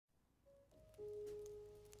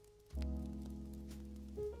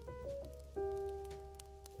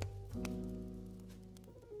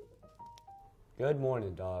Good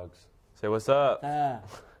morning, dogs. Say what's up.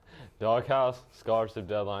 Doghouse, scholarship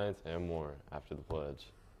deadlines, and more after the pledge.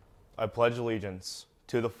 I pledge allegiance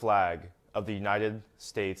to the flag of the United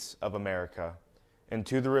States of America and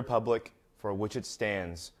to the republic for which it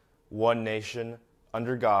stands, one nation,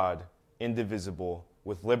 under God, indivisible,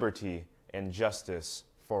 with liberty and justice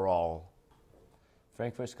for all.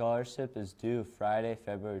 Frankfurt Scholarship is due Friday,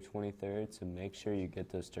 February 23rd, so make sure you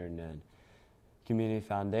get those turned in. Community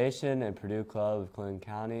Foundation and Purdue Club of Clinton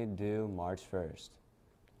County due March 1st.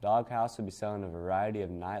 Doghouse will be selling a variety of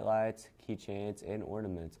nightlights, keychains, and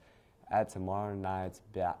ornaments at tomorrow night's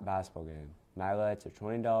basketball game. Nightlights are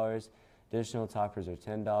 $20, additional toppers are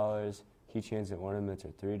 $10, keychains and ornaments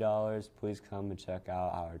are $3. Please come and check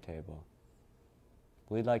out our table.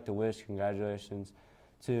 We'd like to wish congratulations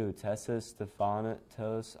to Tessa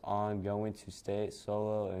Stefanatos on going to state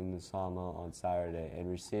solo in the Sama on Saturday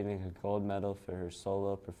and receiving a gold medal for her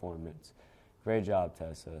solo performance. Great job,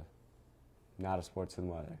 Tessa. Now to sports and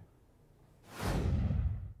weather.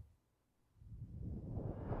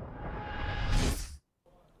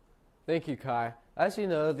 Thank you, Kai. As you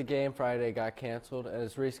know, the game Friday got canceled and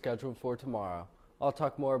is rescheduled for tomorrow. I'll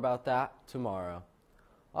talk more about that tomorrow.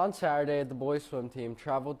 On Saturday, the boys swim team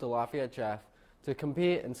traveled to Lafayette Jeff to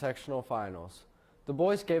compete in sectional finals. The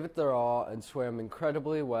boys gave it their all and swam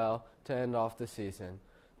incredibly well to end off the season.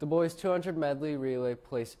 The boys 200 medley relay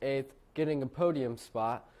placed 8th, getting a podium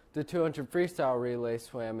spot. The 200 freestyle relay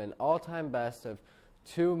swam an all-time best of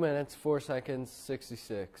 2 minutes 4 seconds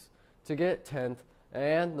 66 to get 10th,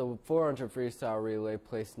 and the 400 freestyle relay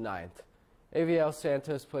placed 9th. AVL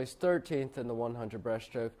Santos placed 13th in the 100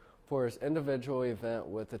 breaststroke for his individual event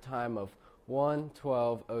with a time of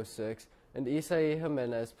 1:12:06, and Isai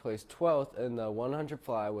Jimenez placed 12th in the 100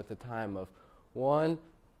 fly with a time of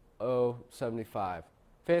 1:0:75.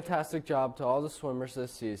 Fantastic job to all the swimmers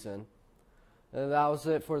this season. And that was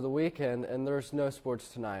it for the weekend, and there's no sports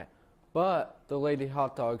tonight. But the Lady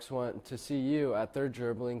Hot Dogs went to see you at their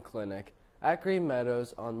dribbling clinic at Green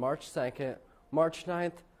Meadows on March 2nd, March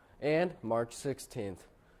 9th, and March 16th.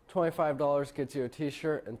 $25 gets you a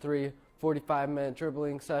t-shirt and 3 45-minute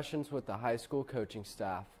dribbling sessions with the high school coaching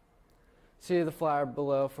staff. See the flyer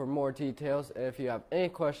below for more details, and if you have any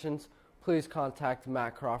questions, please contact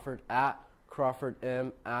Matt Crawford at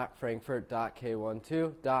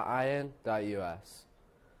crawfordm@frankfurt.k12.in.us.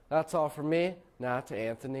 That's all from me. Now to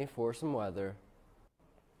Anthony for some weather.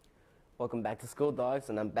 Welcome back to School Dogs,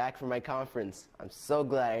 and I'm back from my conference. I'm so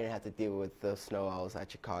glad I didn't have to deal with the snow while I was at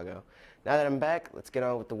Chicago. Now that I'm back, let's get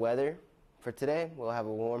on with the weather. For today, we'll have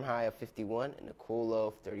a warm high of 51 and a cool low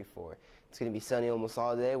of 34. It's going to be sunny almost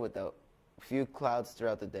all day with a few clouds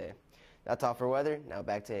throughout the day. That's all for weather. Now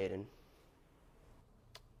back to Aiden.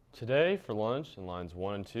 Today for lunch in lines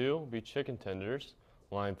 1 and 2 will be chicken tenders,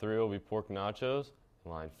 line 3 will be pork nachos,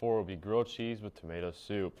 and line 4 will be grilled cheese with tomato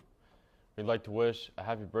soup. We'd like to wish a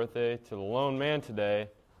happy birthday to the lone man today,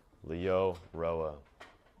 Leo Roa.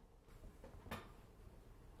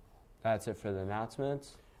 That's it for the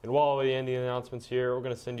announcements. And while we end the announcements here, we're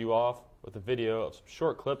going to send you off with a video of some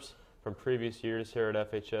short clips from previous years here at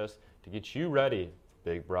FHS to get you ready for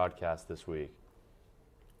the big broadcast this week.